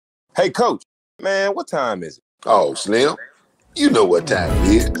Hey, Coach, man, what time is it? Oh, Slim, you know what time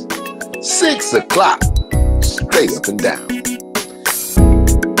it is. 6 o'clock, straight up and down.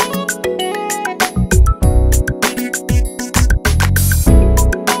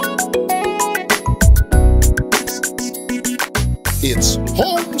 It's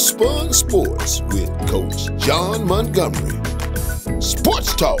Homespun Sports with Coach John Montgomery.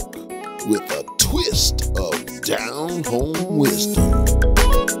 Sports talk with a twist of down-home wisdom.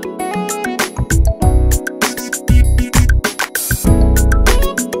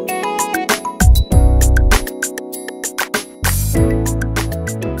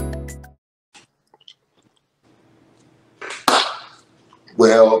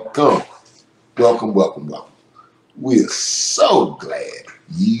 Welcome. We're so glad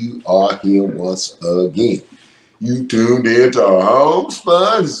you are here once again. You tuned into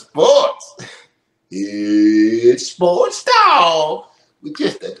Homespun Sports. It's sports talk with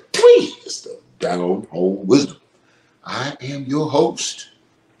just a twist of down-home wisdom. I am your host,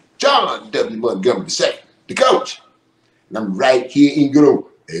 John W. Montgomery II, the coach. And I'm right here in good old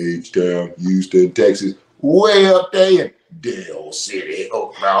H-Town, Houston, Texas, way up there in Dale City,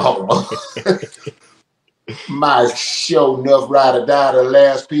 Oklahoma. My show enough ride or die the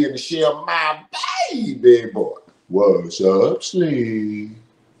last P in the shell, my baby boy. What's up, Slim?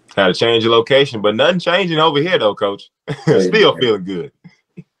 Had to change your location, but nothing changing over here, though, Coach. Still feeling good.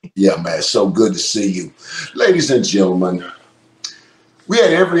 Yeah, man, so good to see you. Ladies and gentlemen, we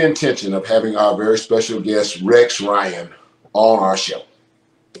had every intention of having our very special guest, Rex Ryan, on our show.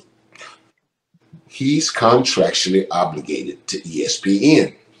 He's contractually obligated to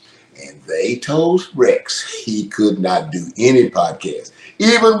ESPN. And they told Rex he could not do any podcast,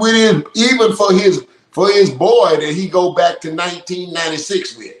 even for his boy that he go back to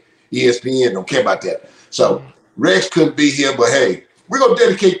 1996 with. ESPN don't care about that. So Rex couldn't be here, but hey, we're gonna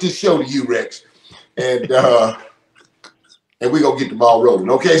dedicate this show to you, Rex, and we're gonna get the ball rolling.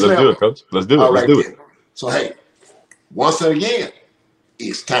 Okay, Let's do it, Coach. Let's do it. All Let's right, do then. So hey, once again,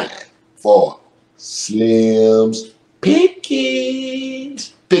 it's time for Slim's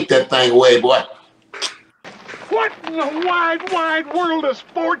Pickings. Pick that thing away, boy. What in the wide world of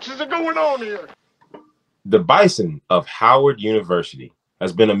sports is going on here? The Bison of Howard University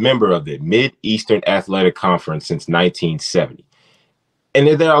has been a member of the Mid-Eastern Athletic Conference since 1970. And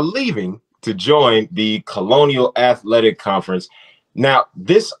they are leaving to join the Colonial Athletic Conference. Now,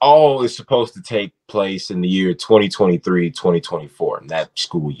 this all is supposed to take place in the year 2023-2024, in that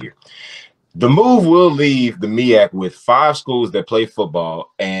school year. The move will leave the MEAC with 5 schools that play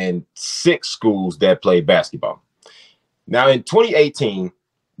football and 6 schools that play basketball. Now, in 2018,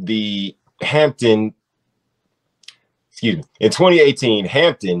 Hampton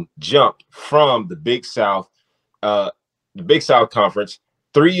jumped from the Big South Conference.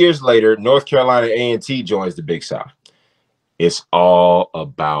 3 years later, North Carolina A&T joins the Big South. It's all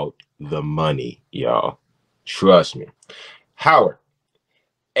about the money, y'all. Trust me. Howard,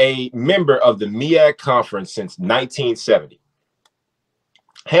 a member of the MEAC conference since 1970.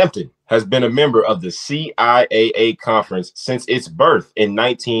 Hampton has been a member of the CIAA conference since its birth in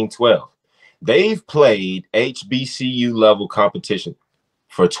 1912. They've played HBCU level competition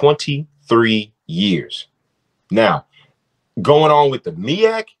for 23 years. Now, going on with the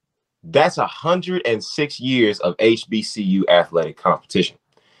MEAC, that's 106 years of HBCU athletic competition.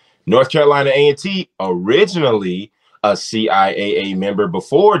 North Carolina A&T originally a CIAA member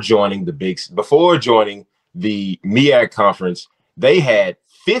before joining the MEAC conference. They had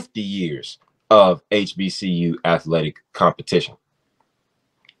 50 years of HBCU athletic competition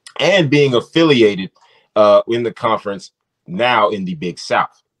and being affiliated in the conference now in the Big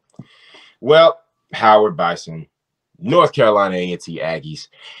South. Well, Howard Bison, North Carolina A&T Aggies,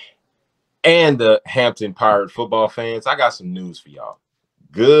 and the Hampton Pirate football fans, I got some news for y'all,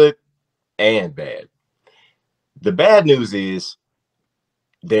 good and bad. The bad news is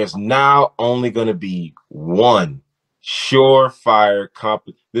there's now only going to be one surefire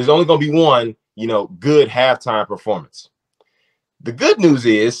there's only going to be one, good halftime performance. The good news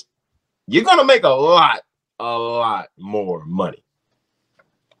is you're going to make a lot more money.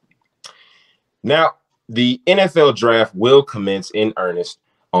 Now, the NFL draft will commence in earnest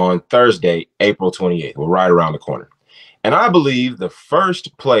on Thursday, April 28th. We're right around the corner. And I believe the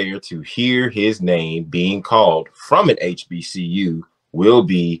first player to hear his name being called from an HBCU will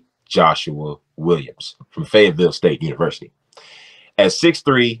be Joshua Williams from Fayetteville State University. At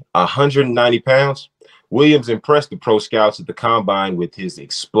 6'3", 190 pounds, Williams impressed the pro scouts at the combine with his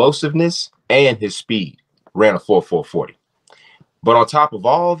explosiveness and his speed, ran a 4.440. But on top of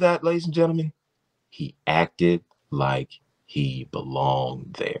all that, ladies and gentlemen, he acted like he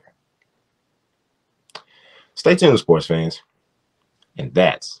belonged there. Stay tuned, sports fans. And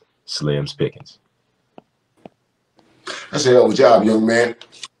that's Slim's Pickens. That's a hell of a job, young man.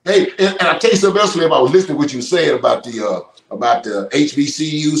 Hey, and I'll tell you something else, Slim. I was listening to what you were saying about the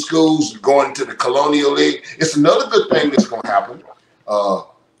HBCU schools going to the Colonial League. It's another good thing that's going to happen.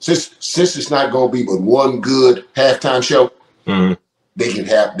 Since it's not going to be but one good halftime show, they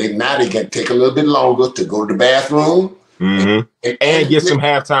can take a little bit longer to go to the bathroom and get some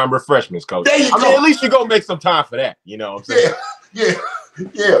halftime refreshments, coach. There you go. At least you're going to make some time for that. You know what I'm saying?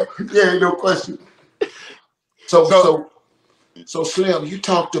 Yeah, no question. So Slim, you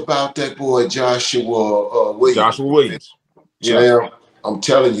talked about that boy Joshua Williams. Joshua Williams. Slim, I'm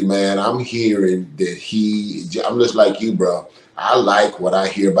telling you, man, I'm hearing that I'm just like you, bro. I like what I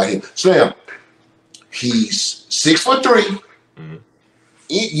hear about him. Slim, he's 6'3".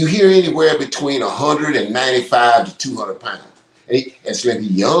 You hear anywhere between 195 to 200 pounds. And Slim,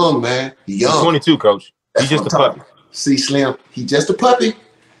 he's young, man. He's young. He's 22, coach. He's just a puppy. See, Slim, he's just a puppy.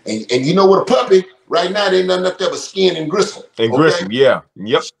 And you know what, a puppy, right now, there ain't nothing up there but skin and gristle. And gristle, yeah.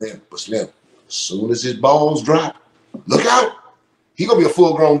 Yep. But Slim, as soon as his balls drop, look out. He going to be a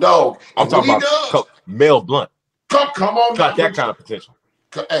full-grown dog. I'm talking about Mel Blunt. Come on. Got that kind of potential.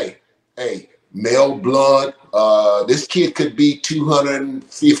 Hey, Mel Blunt. This kid could be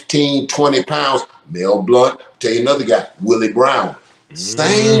 215, 20 pounds. Mel Blunt. Tell you another guy, Willie Brown.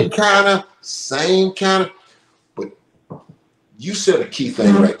 Same kind of. But you said a key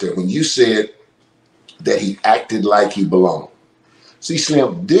thing right there when you said that he acted like he belonged. See,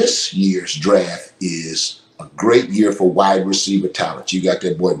 Slim, this year's draft is a great year for wide receiver talent. You got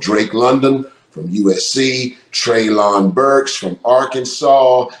that boy Drake London from USC, Treylon Burks from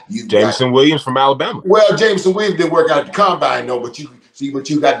Arkansas. Jameson Williams from Alabama. Well, Jameson Williams didn't work out at the combine, though, but you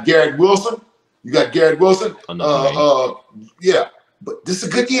got Garrett Wilson. Yeah, but this is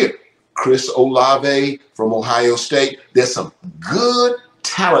a good year. Chris Olave from Ohio State. There's some good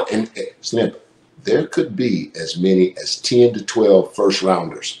talent. And Slim, there could be as many as 10 to 12 first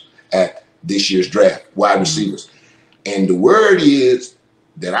rounders at this year's draft, wide receivers. And the word is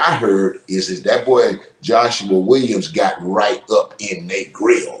that I heard is that boy Joshua Williams got right up in their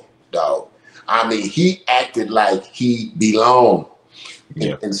grill, dog. I mean, he acted like he belonged.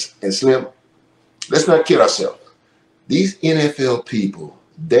 Yeah. And Slim, let's not kid ourselves. These NFL people,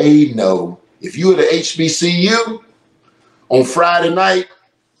 they know if you're at the HBCU on Friday night,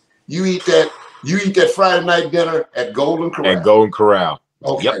 you eat that Friday night dinner at Golden Corral. At Golden Corral.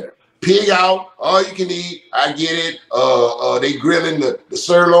 Okay. Yep. Pig out, all you can eat. I get it. They grilling the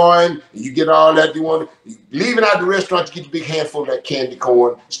sirloin. You get all that you want. Leaving out the restaurant, you get a big handful of that candy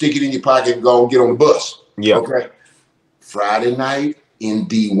corn, stick it in your pocket, and go and get on the bus. Yeah. Okay. Friday night in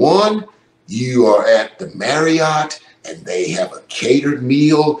D1, you are at the Marriott, and they have a catered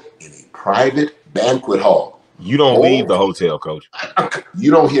meal in a private banquet hall. You don't leave the hotel, coach.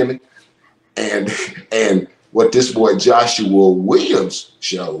 You don't hear me. And what this boy Joshua Williams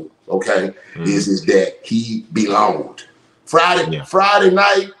showed, okay, is that he belonged. Friday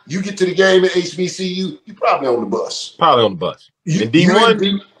night, you get to the game at HBCU, you probably on the bus. In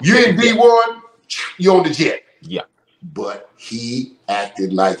D1, you're in D1, you're on the jet. Yeah. But he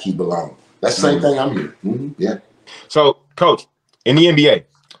acted like he belonged. That's the same thing I'm hearing. Yeah. So, coach, in the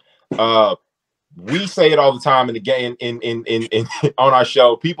NBA, we say it all the time in the game in on our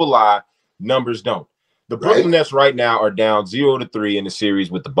show. People lie, numbers don't. The Brooklyn Nets right now are down 0-3 in the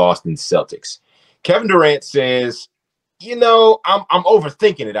series with the Boston Celtics. Kevin Durant says, I'm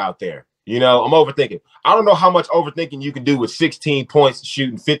overthinking it out there. I'm overthinking. I don't know how much overthinking you can do with 16 points,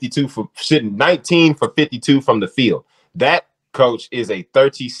 shooting 19 for 52 from the field. That, coach, is a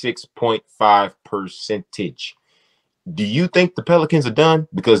 36.5 percentage. Do you think the Pelicans are done?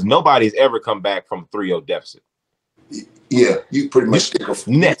 Because nobody's ever come back from a 3-0 deficit. Yeah, you pretty much stick a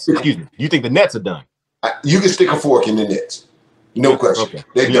Nets. Excuse me. You think the Nets are done? You can stick a fork in the Nets. No question. Okay.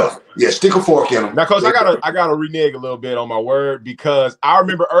 They're done. Yeah, stick a fork in them. Now, coach, I gotta renege a little bit on my word because I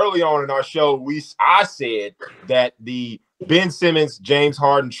remember early on in our show, I said that the Ben Simmons, James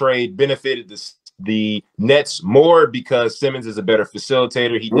Harden trade benefited the Nets more because Simmons is a better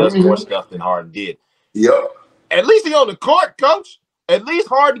facilitator. He does more stuff than Harden did. Yep. At least he on the court, coach. At least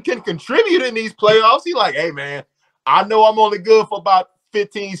Harden can contribute in these playoffs. He like, hey, man, I know I'm only good for about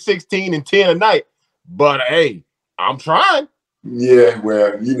 15, 16, and 10 a night, but, hey, I'm trying. Yeah,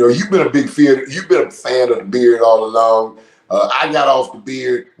 well, you've been a fan of the beard all along. I got off the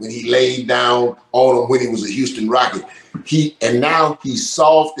beard when he laid down on him when he was a Houston Rocket. Now he's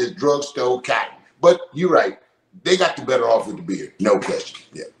soft as drugstore cotton. But you're right. They got the better off with the beard. No question.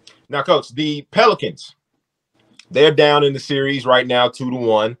 Yeah. Now, coach, the Pelicans, they're down in the series right now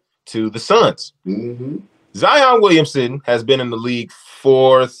 2-1 to the Suns. Zion Williamson has been in the league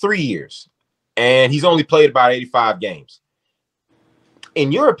for 3 years, and he's only played about 85 games.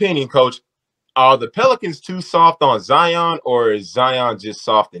 In your opinion, Coach, are the Pelicans too soft on Zion, or is Zion just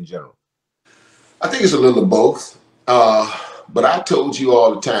soft in general? I think it's a little of both. But I told you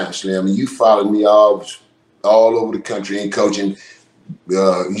all the time, Slim, and you followed me all over the country in coaching.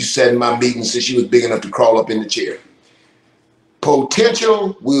 You sat in my meetings since you was big enough to crawl up in the chair.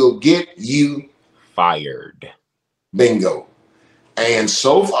 Potential will get you fired. Bingo. And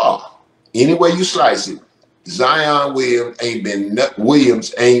so far, any way you slice it, Zion Williamson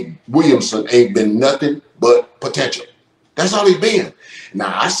ain't been nothing but potential. That's all he's been.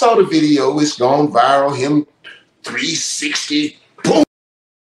 Now I saw the video, it's gone viral, him 360, boom,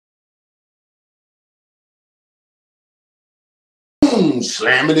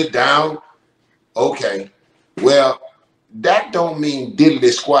 slamming it down. Okay, well, that don't mean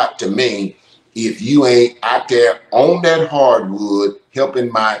diddly squat to me if you ain't out there on that hardwood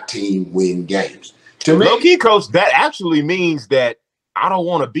helping my team win games. To me, low-key, Coach, that actually means that I don't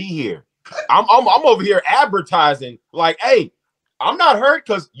want to be here. I'm over here advertising like, hey, I'm not hurt,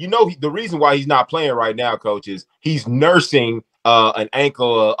 because you know the reason why he's not playing right now, Coach, is he's nursing an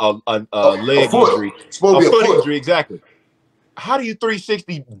ankle, a leg injury, a foot injury, exactly. How do you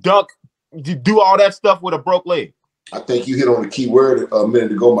 360 dunk, do all that stuff with a broke leg? I think you hit on the key word a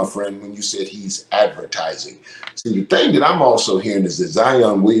minute ago, my friend, when you said he's advertising. See, the thing that I'm also hearing is that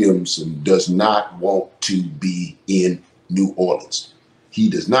Zion Williamson does not want to be in New Orleans. He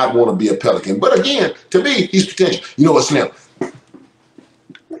does not want to be a Pelican. But again, to me, he's potential. You know what, Slim?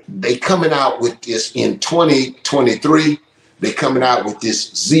 They coming out with this in 2023. They coming out with this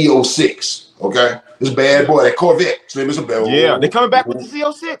Z06. Okay, this bad boy, that Corvette. Slim, is a bad boy. Yeah, they coming back with the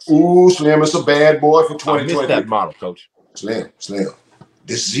Z06. Ooh, Slim, it's a bad boy for 2023. I missed that model, Coach. Slim.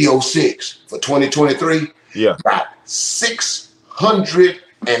 This Z06 for 2023. Yeah, got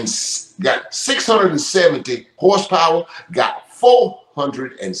 670 horsepower. Got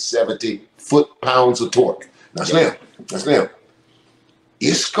 470 foot-pounds of torque. Now, Slim.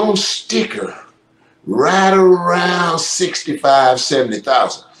 It's gonna sticker right around 65,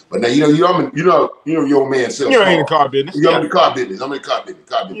 70,000. But now you know your man sells. You're in the car business. I'm in the car business. I'm in the car business.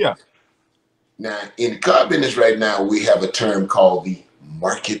 Yeah. Now in the car business right now, we have a term called the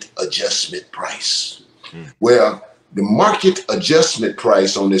market adjustment price. Well, the market adjustment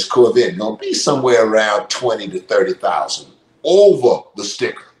price on this Corvette gonna be somewhere around 20 to 30,000 over the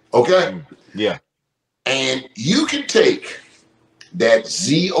sticker. Okay. Yeah. And you can take that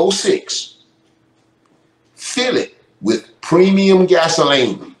Z06, fill it with premium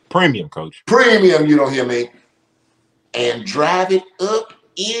gasoline. Premium, Coach. Premium, you don't hear me? And drive it up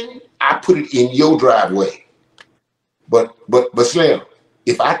in, I put it in your driveway. But Slim,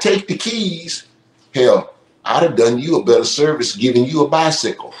 if I take the keys, hell, I'd have done you a better service giving you a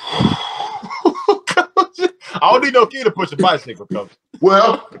bicycle. I don't need no key to push a bicycle, Coach.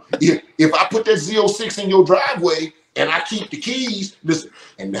 Well, if I put that Z06 in your driveway and I keep the keys, listen,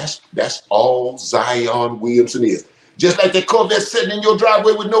 and that's all Zion Williamson is. Just like that Corvette sitting in your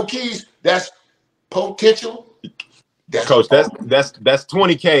driveway with no keys, that's potential. Coach, that's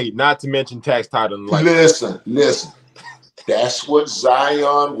 $20K, not to mention tax, title, and life. Listen. That's what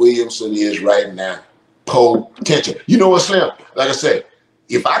Zion Williamson is right now. Potential. You know what, Slim? Like I said,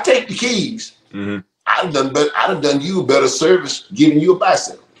 if I take the keys, I'd have done you a better service giving you a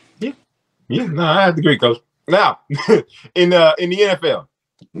bicycle. Yeah, no, I have to agree, Coach. Now, in the NFL,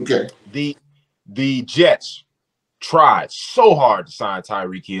 okay, the Jets tried so hard to sign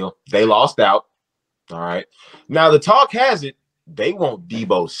Tyreek Hill. They lost out. All right. Now the talk has it they want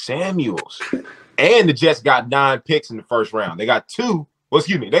Deebo Samuels, and the Jets got 9 picks in the first round. They got 2. Well,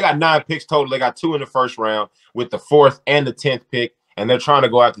 excuse me. They got 9 picks total. They got 2 in the first round with the 4th and the 10th pick, and they're trying to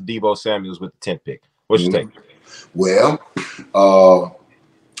go after Deebo Samuels with the 10th pick. What's your take? Well,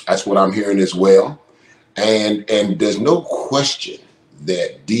 that's what I'm hearing as well. And there's no question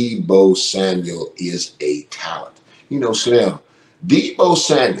that Deebo Samuel is a talent. You know, Slim, Deebo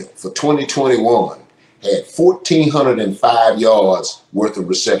Samuel for 2021 had 1,405 yards worth of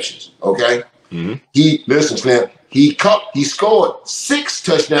receptions. Okay, listen, Slim. He scored 6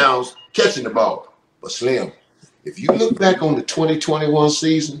 touchdowns catching the ball. But Slim, if you look back on the 2021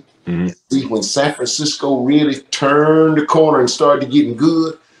 season, see when San Francisco really turned the corner and started getting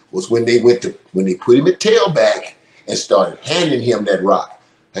good was when they put him at tailback and started handing him that rock.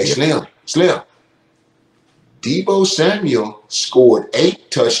 Hey, Slim. Deebo Samuel scored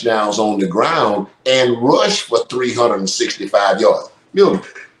 8 touchdowns on the ground and rushed for 365 yards. Milton,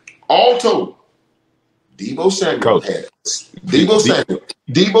 all told, Deebo Samuel had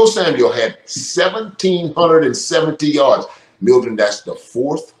Debo Samuel had 1,770 yards. Mildred, that's the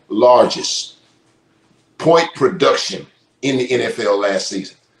fourth largest point production in the NFL last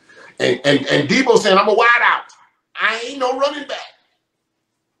season. And Debo saying, I'm a wide out. I ain't no running back.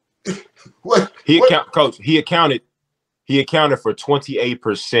 Coach, he accounted for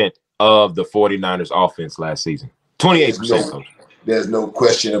 28% of the 49ers offense last season. 28%, Coach. There's no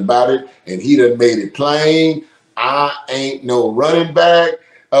question about it. And he done made it plain. I ain't no running back.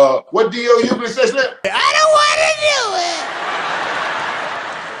 What D.O. Hughley says now? I don't want to do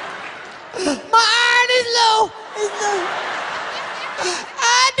it. My iron is low. It's low.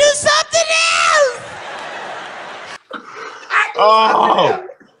 I do something else.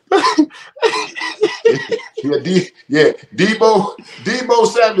 Debo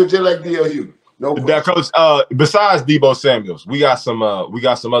Samuel just like D.O. Hughley. No question. Coach, besides Debo Samuels, we got some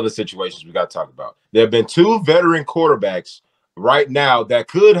other situations we got to talk about. There have been two veteran quarterbacks right now that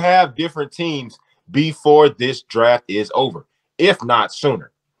could have different teams before this draft is over, if not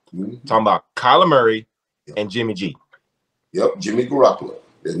sooner. Mm-hmm. Talking about Kyler Murray and Jimmy G. Yep, Jimmy Garoppolo.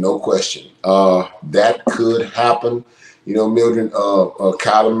 There's no question. That could happen. You know, Mildred,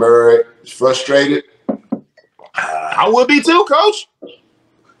 Kyler Murray is frustrated. I will be too, Coach.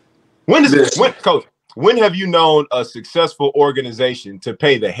 When have you known a successful organization to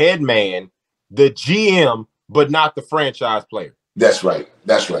pay the head man, the GM, but not the franchise player? That's right.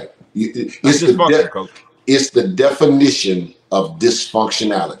 It's the definition of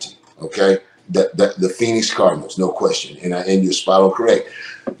dysfunctionality. Okay, the Phoenix Cardinals, no question, and you're spot on correct.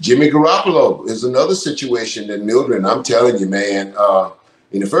 Jimmy Garoppolo is another situation that Mildred, I'm telling you, man.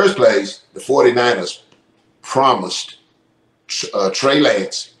 In the first place, the 49ers promised Trey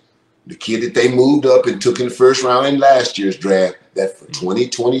Lance, the kid that they moved up and took in the first round in last year's draft, that for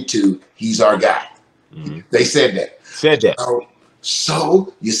 2022, he's our guy. Mm-hmm. They said that.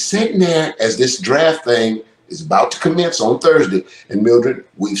 So you're sitting there as this draft thing is about to commence on Thursday. And Mildred,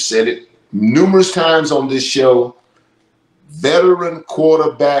 we've said it numerous times on this show, veteran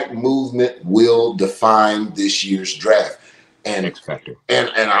quarterback movement will define this year's draft. And X factor.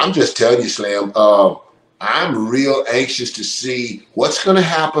 And I'm just telling you, Slam, I'm real anxious to see what's going to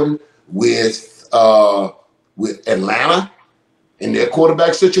happen with Atlanta in their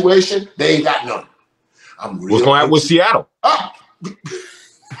quarterback situation. They ain't got none. What's going to happen with Seattle?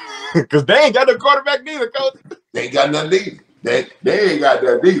 Because they ain't got no quarterback neither, Coach. They ain't got nothing either. They ain't got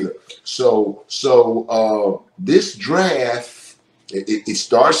that either. So this draft, it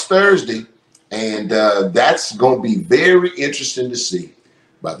starts Thursday, and that's going to be very interesting to see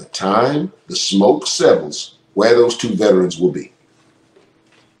by the time the smoke settles where those two veterans will be.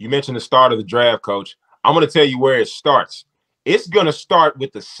 You mentioned the start of the draft, Coach. I'm going to tell you where it starts. It's going to start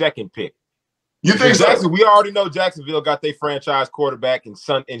with the second pick. You think so? We already know Jacksonville got their franchise quarterback and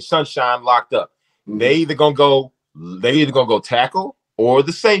Sunshine locked up. Mm-hmm. They either gonna go tackle or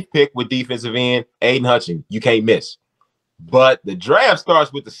the safe pick with defensive end Aiden Hutchinson. You can't miss. But the draft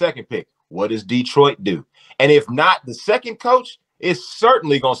starts with the second pick. What does Detroit do? And if not the second, Coach, it's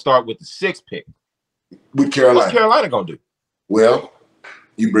certainly gonna start with the sixth pick. With Carolina. What's Carolina gonna do? Well,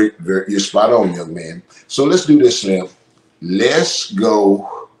 you're spot on, young man. So let's do this, Slim. Let's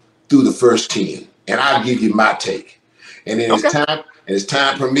go through the first 10, and I'll give you my take. And then as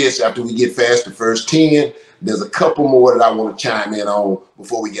time permits, after we get past the first 10, there's a couple more that I want to chime in on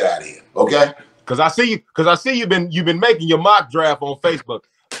before we get out of here. Okay? Because I see you've been making your mock draft on Facebook.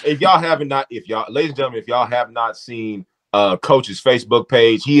 Ladies and gentlemen, if y'all have not seen Coach's Facebook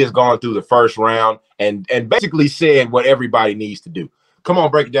page, he has gone through the first round and basically said what everybody needs to do. Come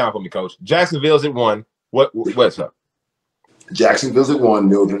on, break it down for me, Coach. Jacksonville's at 1. What's up? Jacksonville's at 1,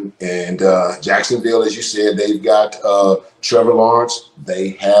 Mildred, and Jacksonville, as you said, they've got Trevor Lawrence. They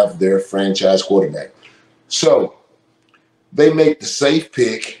have their franchise quarterback. So they make the safe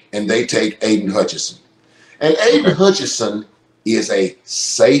pick, and they take Aiden Hutchinson. And Aiden Hutchinson is a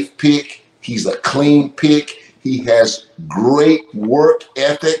safe pick. He's a clean pick. He has great work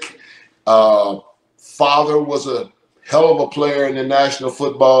ethic. Father was a hell of a player in the National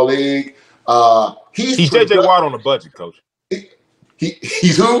Football League. He's J.J. Watt on a budget, Coach.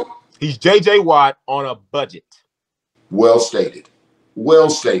 He's who? He's J.J. Watt on a budget. Well stated.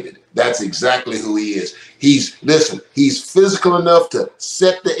 That's exactly who he is. He's physical enough to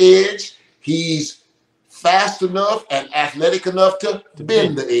set the edge. He's fast enough and athletic enough to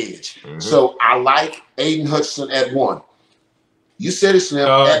bend the edge. Mm-hmm. So I like Aiden Hutchinson at 1. You said it, Slim,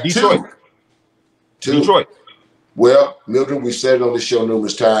 at Detroit. 2. Detroit. Well, Mildred, we've said it on the show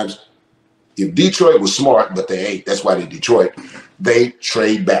numerous times. If Detroit was smart, but they ain't, that's why they're Detroit, they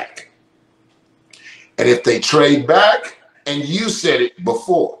trade back. And if they trade back, and you said it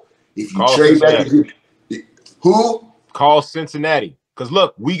before, if you Call trade back, who? Call Cincinnati. Because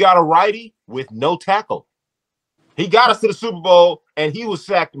look, we got a righty with no tackle. He got us to the Super Bowl, and he was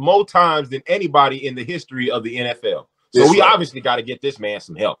sacked more times than anybody in the history of the NFL. So we obviously got to get this man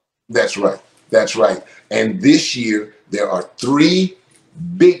some help. That's right. That's right. And this year, there are 3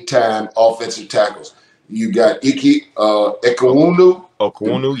 big-time offensive tackles. You got Ike Ekwonu.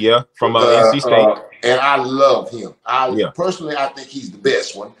 Okwunu, yeah, from NC State. And I love him. Personally, I think he's the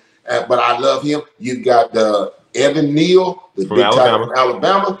best one. But I love him. You've got Evan Neal, the big tackle from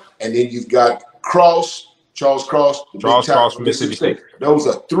Alabama. And then you've got Charles Cross, the big tackle from Mississippi State. Those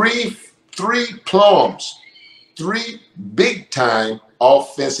are three plums, 3 big-time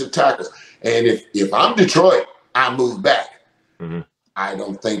offensive tackles. And if I'm Detroit, I move back. I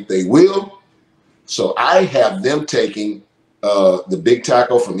don't think they will. So I have them taking the big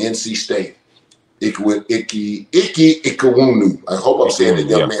tackle from NC State, Ike Ekwonu. I hope I'm saying the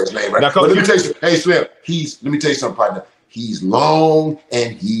young man's name right. But let me tell you, hey Slim, let me tell you something, partner. He's long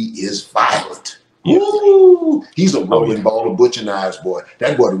and he is violent. Ooh, he's a rolling ball of butcher knives, boy.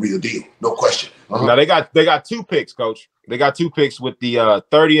 That boy the real deal, no question. Now they got 2 picks, Coach. They got 2 picks with the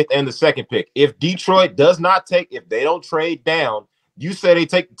 30th and the 2nd pick. If Detroit does not if they don't trade down, you say they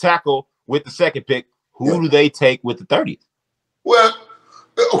take the tackle with the 2nd pick. Who do they take with the 30th? Well,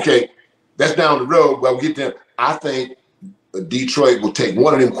 okay, that's down the road. But we'll get there. I think Detroit will take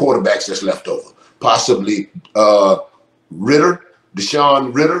one of them quarterbacks that's left over, possibly Deshaun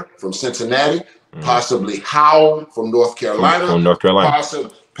Ritter from Cincinnati, possibly Howell from North Carolina,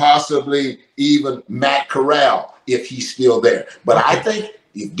 possibly even Matt Corral if he's still there. But I think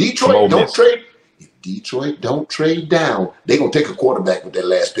if Detroit don't trade down, they're gonna take a quarterback with that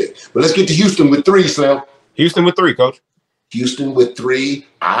last pick. But let's get to Houston with 3, Slim. Houston with 3, Coach. Houston with 3.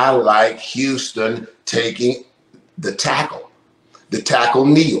 I like Houston taking the tackle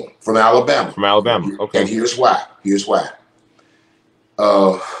Neal from Alabama. Okay. And here's why.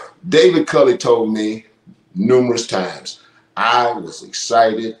 David Culley told me numerous times, I was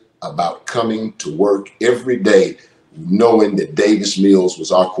excited about coming to work every day knowing that Davis Mills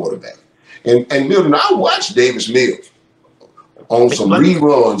was our quarterback. And Milton, I watched Davis Mills on some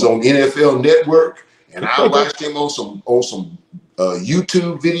reruns on NFL Network, and I watched him on some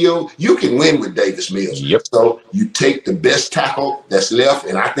YouTube video. You can win with Davis Mills. Yep. So you take the best tackle that's left,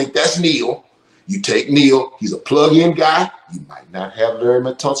 and I think that's Neal. You take Neal. He's a plug-in guy. You might not have Larry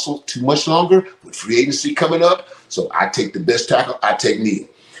Tunsil too much longer with free agency coming up. So I take the best tackle. I take Neal.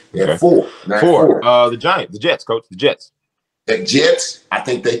 Okay. 4. The Jets, Coach. The Jets. The Jets, I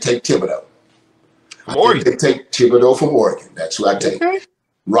think they take Thibodeau. Oregon. They take Thibodeau from Oregon. That's who I take. Okay.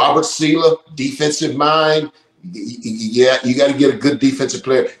 Robert Sealer, defensive mind. Yeah, you got to get a good defensive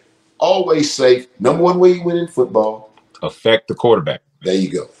player. Always safe. Number 1 way you win in football. Affect the quarterback. There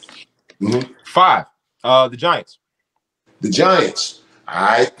you go. 5. The Giants. The Giants.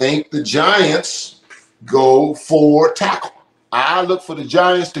 I think the Giants go for tackle. I look for the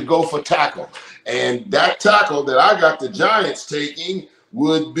Giants to go for tackle. And that tackle that I got the Giants taking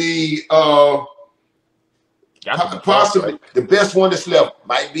would be possibly the best one that's left.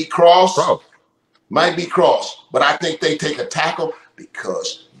 Might be Cross. But I think they take a tackle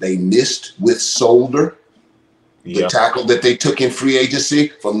because they missed with Solder. The tackle that they took in free agency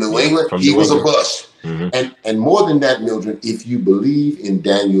from New England, he was a bust. And more than that, Mildred, if you believe in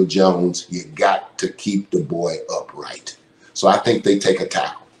Daniel Jones, you got to keep the boy upright. So I think they take a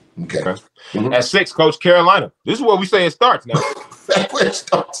tackle. Okay. At 6, Coach, Carolina. This is where we say it starts now. That's where it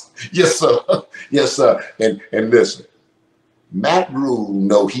starts. Yes, sir. Yes, sir. And listen, Matt Rule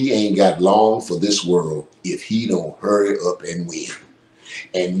know he ain't got long for this world if he don't hurry up and win.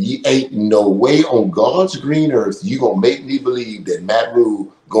 And you ain't no way on God's green earth you gonna make me believe that Matt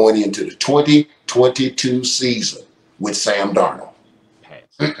Rule going into the 2022 season with Sam Darnold.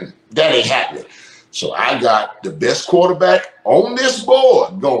 That ain't happening. So I got the best quarterback on this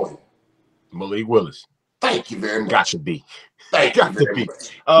board going. Malik Willis. Thank you very much. Got to be. Thank you very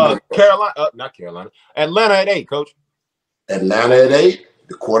much. Carolina, not Carolina. Atlanta at 8, Coach. Atlanta at 8.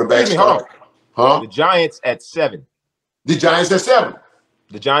 The quarterback start. The Giants at 7. The Giants at 7.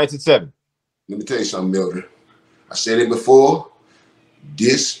 The Giants at 7. Let me tell you something, Mildred. I said it before.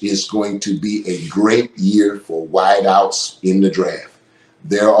 This is going to be a great year for wideouts in the draft.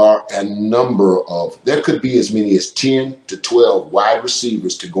 There are a number of, there could be as many as 10 to 12 wide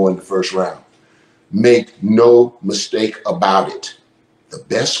receivers to go in the first round. Make no mistake about it. The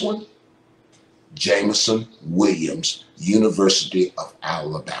best one, Jameson Williams, University of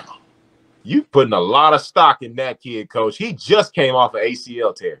Alabama. You putting a lot of stock in that kid, Coach. He just came off an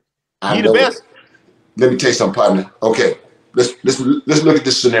ACL tear. He the best. Let me tell you something, partner. Okay, let's look at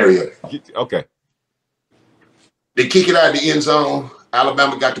this scenario. Okay. They kick it out of the end zone.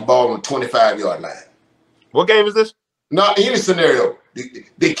 Alabama got the ball on the 25-yard line. What game is this? Not any scenario.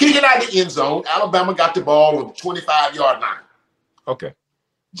 They kick it out of the end zone. Alabama got the ball on the 25-yard line. Okay.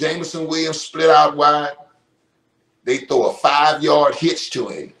 Jameson Williams split out wide. They throw a 5-yard hitch to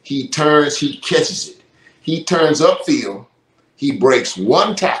him. He turns, he catches it. He turns upfield. He breaks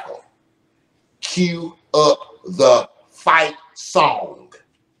one tackle. Cue up the fight song.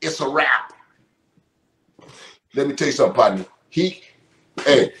 It's a wrap. Let me tell you something, partner. Hey,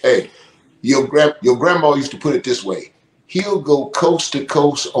 your grandma used to put it this way. He'll go coast to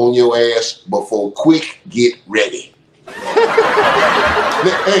coast on your ass before quick get ready.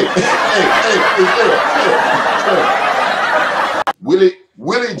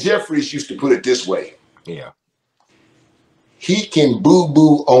 Willie Jeffries used to put it this way. Yeah. He can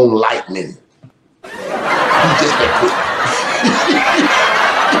boo-boo on lightning. He just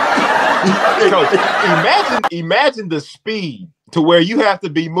Coach, imagine the speed to where you have to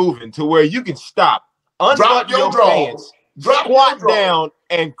be moving to where you can stop, unbutton your pants, squat down,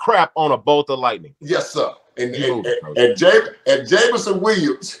 and crap on a bolt of lightning. Yes, sir. And Jameson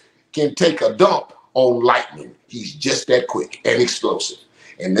Williams can take a dump on lightning. He's just that quick and explosive.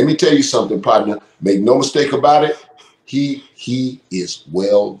 And let me tell you something, partner. Make no mistake about it. He is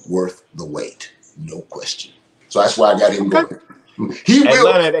well worth the wait. No question. So that's why I got him going. He will.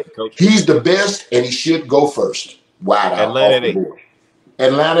 Atlanta, Coach. He's the best, and he should go first. Wide out. Atlanta at 8.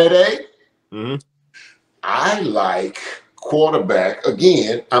 Atlanta at 8. Mm-hmm. I like quarterback.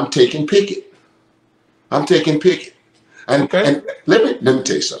 Again, I'm taking Pickett. And let me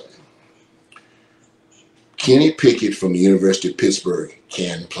tell you something. Kenny Pickett from the University of Pittsburgh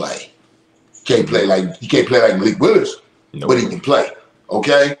can play. He can't play like Malik Willis, but he can play.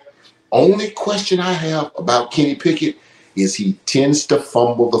 Okay? Only question I have about Kenny Pickett is he tends to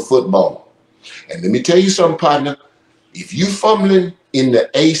fumble the football. And let me tell you something, partner. If you fumbling in the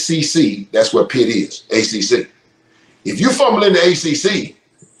ACC, that's where Pitt is, ACC. If you fumble in the ACC,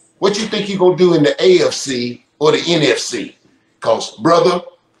 what you think you're going to do in the AFC or the NFC? Because, brother,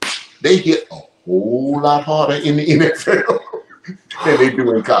 they hit a whole lot harder in the NFL than they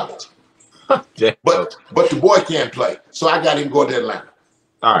do in college. But the boy can't play. So I got him going to Atlanta.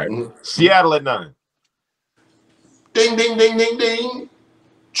 All right. Mm-hmm. Seattle at 9. Ding, ding, ding, ding, ding.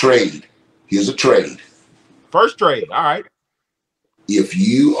 Trade. Here's a trade. First trade. All right. If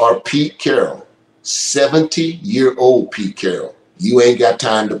you are Pete Carroll, 70-year-old Pete Carroll, you ain't got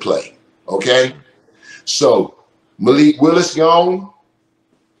time to play. Okay? So Malik Willis gone.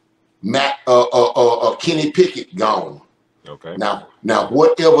 Kenny Pickett gone. Okay. Now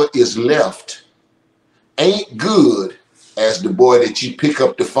whatever is left ain't good as the boy that you pick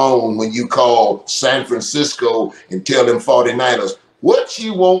up the phone when you call San Francisco and tell them 49ers, what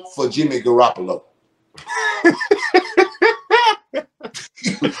you want for Jimmy Garoppolo?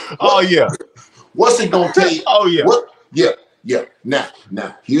 Oh, yeah. What's it going to take? Oh, yeah. Yeah. Now,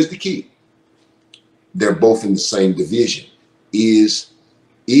 here's the key. They're both in the same division.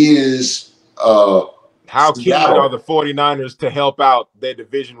 How keen are the 49ers to help out their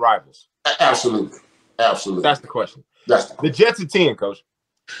division rivals? Absolutely. That's the question. The Jets at 10, Coach.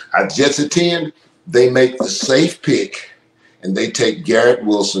 At Jets at 10, they make the safe pick, and they take Garrett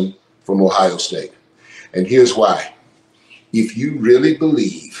Wilson from Ohio State. And here's why. If you really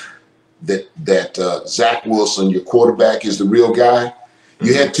believe that Zach Wilson, your quarterback, is the real guy,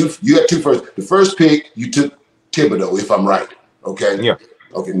 you had two first. The first pick, you took Thibodeau, if I'm right. Okay? Yeah.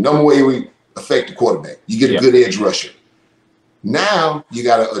 Okay, number way we affect the quarterback. You get a good edge rusher. Now you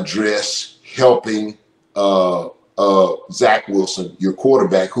got to address helping Zach Wilson, your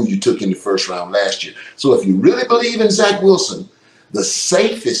quarterback, who you took in the first round last year. So if you really believe in Zach Wilson, the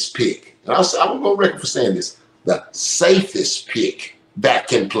safest pick, and I'm going to go record for saying this, the safest pick that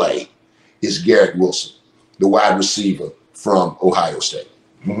can play is Garrett Wilson, the wide receiver from Ohio State.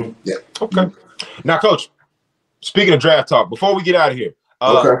 Mm-hmm. Yeah. Okay. Now, Coach, speaking of draft talk, before we get out of here,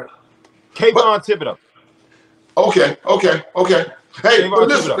 Kayvon Thibodeau. Okay. Hey, Kayvon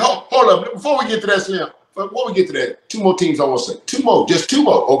listen, hold up. Before we get to that, two more teams I want to say. Just two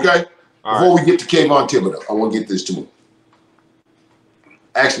more, okay? Before we get to Kayvon Thibodeau, I want to get this two more.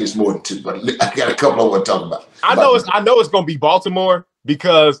 Actually, it's more than two, but I got a couple I want to talk about. I know it's going to be Baltimore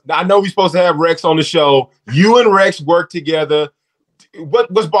because I know we're supposed to have Rex on the show. You and Rex work together.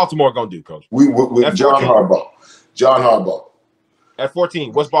 What's Baltimore going to do, Coach? With John Harbaugh. At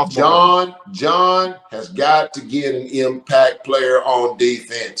 14, what's Baltimore? John has got to get an impact player on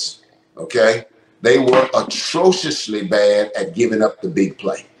defense. Okay? They were atrociously bad at giving up the big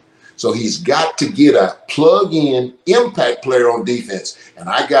play. So he's got to get a plug-in impact player on defense. And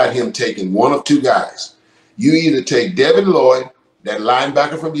I got him taking one of two guys. You either take Devin Lloyd, that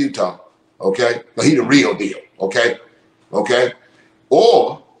linebacker from Utah, okay? But he the real deal, okay? Okay?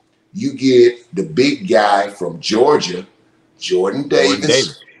 Or you get the big guy from Georgia, Jordan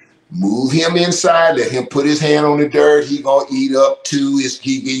Davis. Move him inside, let him put his hand on the dirt. He gonna eat up two.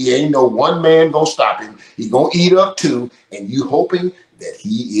 He ain't no one man gonna stop him. He gonna eat up two, and you hoping that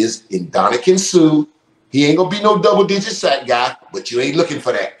he is in Ndamukong Suh. He ain't gonna be no double-digit sack guy, but you ain't looking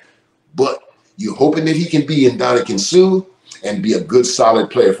for that. But you're hoping that he can be in Ndamukong Suh and be a good,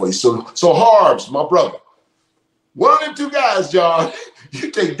 solid player for you. So Harbs, my brother, one of them two guys, John, you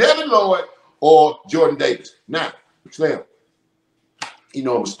take Devin Lloyd or Jordan Davis. Now, Slim, you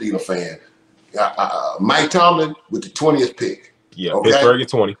know I'm a Steeler fan. Mike Tomlin with the 20th pick. Yeah, okay? Pittsburgh at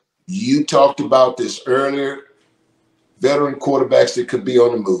 20. You talked about this earlier. Veteran quarterbacks that could be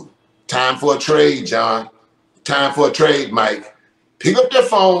on the move. Time for a trade, John. Time for a trade, Mike. Pick up their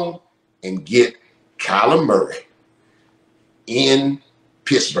phone and get Kyler Murray in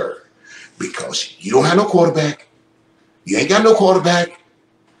Pittsburgh because you don't have no quarterback. You ain't got no quarterback.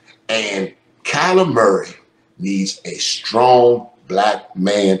 And Kyler Murray needs a strong black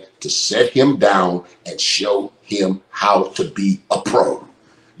man to set him down and show him how to be a pro.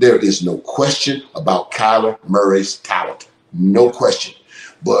 There is no question about Kyler Murray's talent. No question.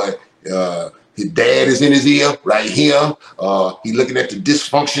 But his dad is in his ear right here. He's looking at the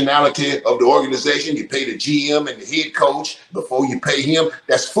dysfunctionality of the organization. You pay the GM and the head coach before you pay him.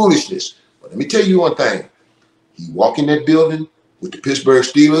 That's foolishness. But let me tell you one thing. He walk in that building with the Pittsburgh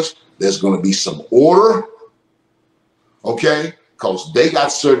Steelers, there's going to be some order, okay? Because they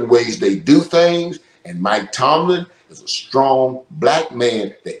got certain ways they do things, and Mike Tomlin is a strong black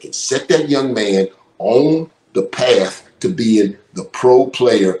man that can set that young man on the path to being the pro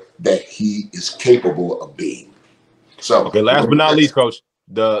player that he is capable of being. So, okay, last but not least, Coach,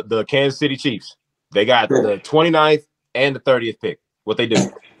 the Kansas City Chiefs, they got the 29th and the 30th pick. What they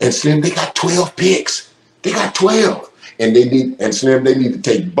do? And Slim, they got 12 picks. They got 12. And they need to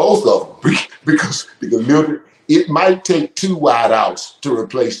take both of them because Mildred, it might take two wideouts to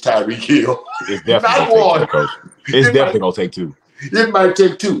replace Tyreek Hill. It's definitely not one. Coach. It's definitely gonna take two. It might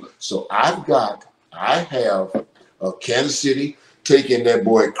take two. So I have Kansas City taking that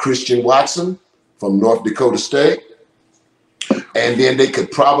boy Christian Watson from North Dakota State. And then they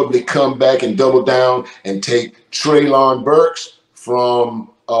could probably come back and double down and take Treylon Burks from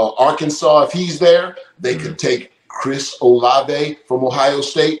Arkansas if he's there. They could take Chris Olave from Ohio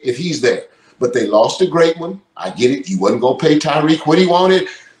State if he's there. But they lost a great one. I get it. You wasn't going to pay Tyreek what he wanted.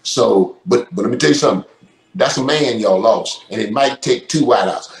 So, but let me tell you something. That's a man y'all lost. And it might take two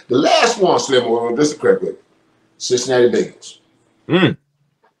wideouts. The last one, Slim, this is correct with Cincinnati Bengals.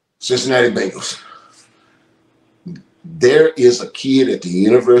 Cincinnati Bengals. There is a kid at the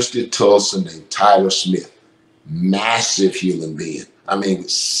University of Tulsa named Tyler Smith. Massive human being. I mean,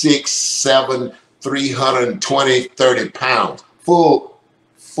 6'7", 320, 30 pounds.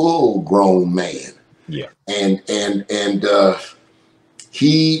 Full grown man. Yeah. And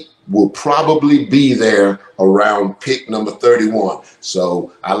he will probably be there around pick number 31.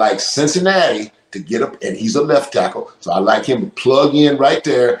 So I like Cincinnati to get up, and he's a left tackle. So I like him to plug in right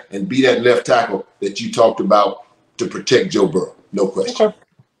there and be that left tackle that you talked about to protect Joe Burrow. No question.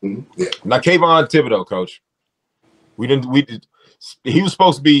 Okay. Yeah. Now, Kayvon Thibodeau, Coach. He was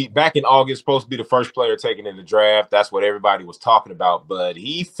supposed to be back in August, supposed to be the first player taken in the draft. That's what everybody was talking about, but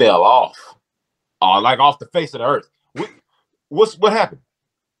he fell off, like off the face of the earth. What happened?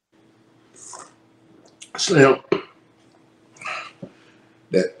 Slim,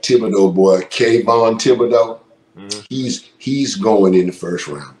 that Thibodeau boy, Kayvon Thibodeau, he's going in the first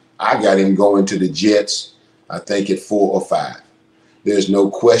round. I got him going to the Jets, I think at 4 or 5. There's no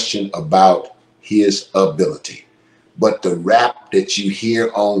question about his ability. But the rap that you hear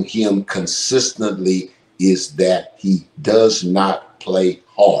on him consistently is that he does not play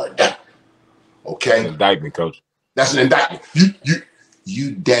hard. Okay? An indictment, Coach. That's an indictment.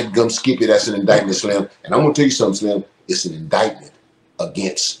 You dadgum Skippy, that's an indictment, Slim. And I'm going to tell you something, Slim. It's an indictment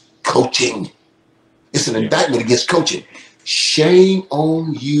against coaching. It's an indictment against coaching. Shame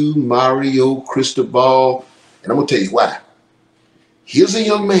on you, Mario Cristobal. And I'm going to tell you why. Here's a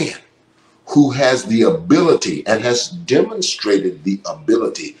young man who has the ability and has demonstrated the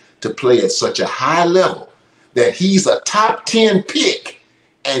ability to play at such a high level that he's a top 10 pick,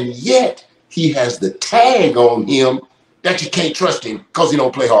 and yet he has the tag on him that you can't trust him because he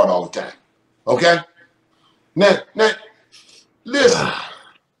don't play hard all the time. Okay? Now, listen.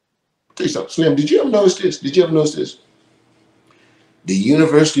 Tell you something, Slim, did you ever notice this? the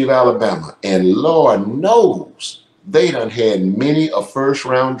University of Alabama, and Lord knows they done had many a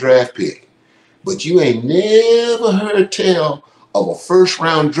first-round draft pick. But you ain't never heard tell of a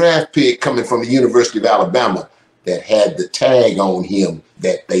first-round draft pick coming from the University of Alabama that had the tag on him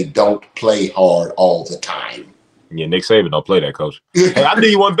that they don't play hard all the time. Yeah, Nick Saban don't play that, coach. Hey, I do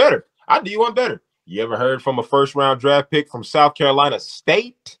you one better. You ever heard from a first-round draft pick from South Carolina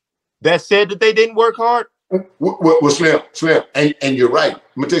State that said that they didn't work hard? Well, Slim, and you're right.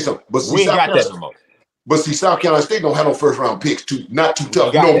 Let me tell you something. But we ain't got that no more. But see, South Carolina State don't have no first-round picks. Not too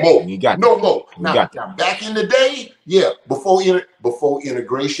tough. No more. Now, back in the day, yeah, before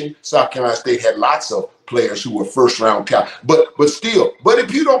integration, South Carolina State had lots of players who were first-round talent. But still, Buddy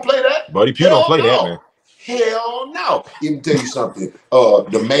Pugh don't play that. Buddy Pugh don't play that, man. Hell no. Let me tell you something.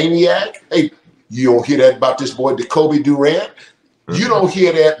 The Maniac, hey, you don't hear that about this boy, Jacoby Durant. You don't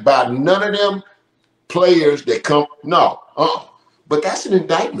hear that about none of them players that come. No. But that's an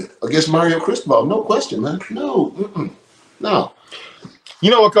indictment against Mario Cristobal. No question, man. No. No.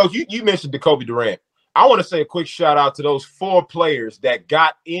 You know what, Coach? You mentioned Jacoby Durant. I want to say a quick shout out to those 4 players that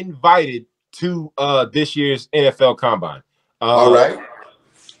got invited to this year's NFL Combine. All right.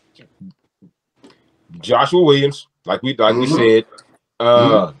 Joshua Williams, like we said.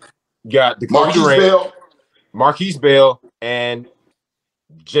 Got Jacoby Durant, Marquise Bell, and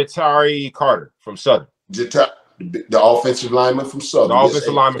Jatari Carter from Southern. The offensive lineman from Southern.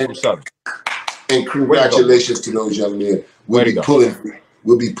 From Southern. And congratulations to those young men. We'll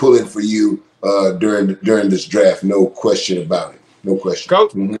be pulling for you during this draft. No question about it. No question.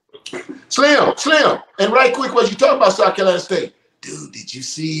 Coach. Slim. And right quick, what you talking about South Carolina State? Dude, did you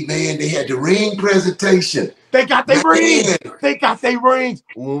see, man? They had the ring presentation. They got their rings.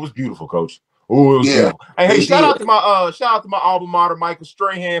 Oh, it was beautiful, Coach. Oh, it was beautiful. Hey, shout out to my alma mater, Michael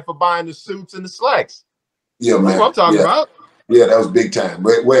Strahan, for buying the suits and the slacks. Yeah, man. That's what I'm talking about. Yeah, that was big time.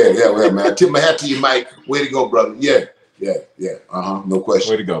 Man. I tip my hat to you, Mike. Way to go, brother. Yeah. No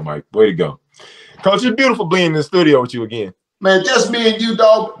question. Way to go, Mike. Way to go. Coach, it's beautiful being in the studio with you again. Man, just me and you,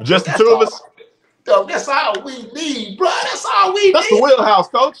 dog. Just the 2 of us. Dog, that's all we need, bro. That's all we need. That's the wheelhouse,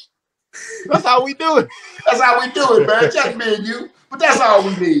 Coach. That's how we do it. That's how we do it, man. Just me and you. But that's all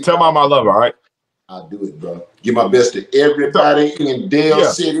we need. Tell Mom I love her, all right? I'll do it, bro. Give my best to everybody in Dale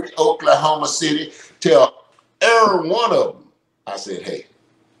City, Oklahoma City. Tell every one of them I said, hey.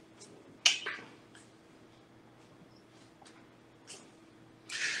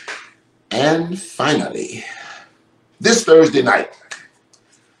 And finally, this Thursday night,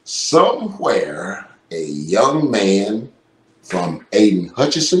 somewhere a young man from Aiden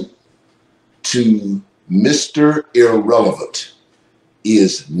Hutchinson to Mr. Irrelevant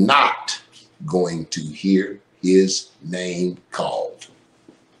is not going to hear his name called.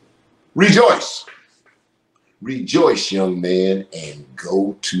 Rejoice. Rejoice, young man, and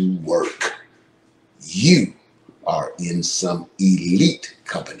go to work. You are in some elite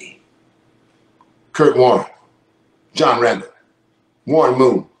company. Kurt Warner, John Randall, Warren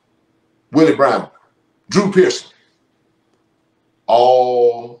Moon, Willie Brown, Drew Pearson,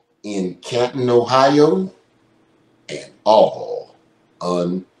 all in Canton, Ohio, and all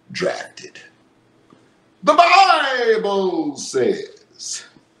undrafted. The Bible says,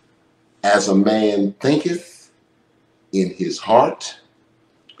 as a man thinketh in his heart,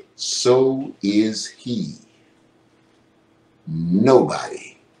 so is he.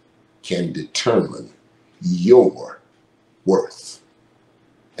 Nobody can determine your worth.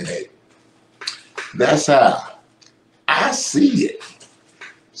 And hey, that's how I see it.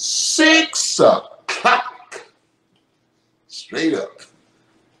 6 o'clock, straight up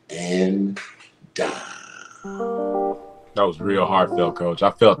and down. That was real heartfelt, Coach. I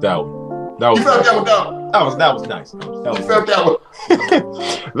felt that one. You felt that one, dog? That was nice, Coach. You felt that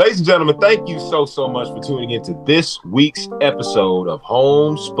one. Ladies and gentlemen, thank you so much for tuning into this week's episode of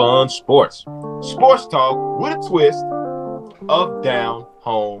Homespun Sports. Sports talk with a twist of down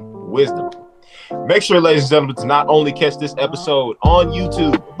home wisdom. Make sure, ladies and gentlemen, to not only catch this episode on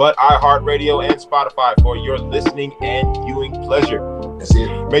YouTube, but iHeartRadio and Spotify for your listening and viewing pleasure. That's it.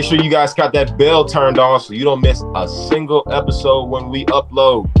 Make sure you guys got that bell turned on so you don't miss a single episode when we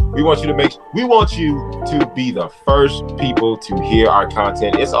upload. We want you to be the first people to hear our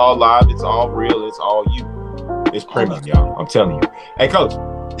content. It's all live, it's all real, it's all you. It's premium, y'all. I'm telling you. Hey, Coach.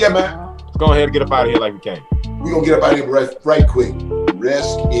 Yeah, man. Let's go ahead and get up out of here like we came. We're going to get up out of here right quick.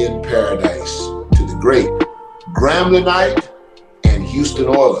 Rest in paradise to the great Grambling Knight and Houston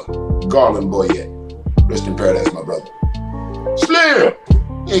Oiler, Garland Boyette. Rest in paradise, my brother. Slim,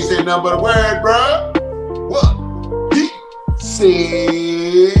 you ain't saying nothing but a word, bro. What he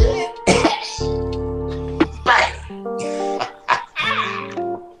said.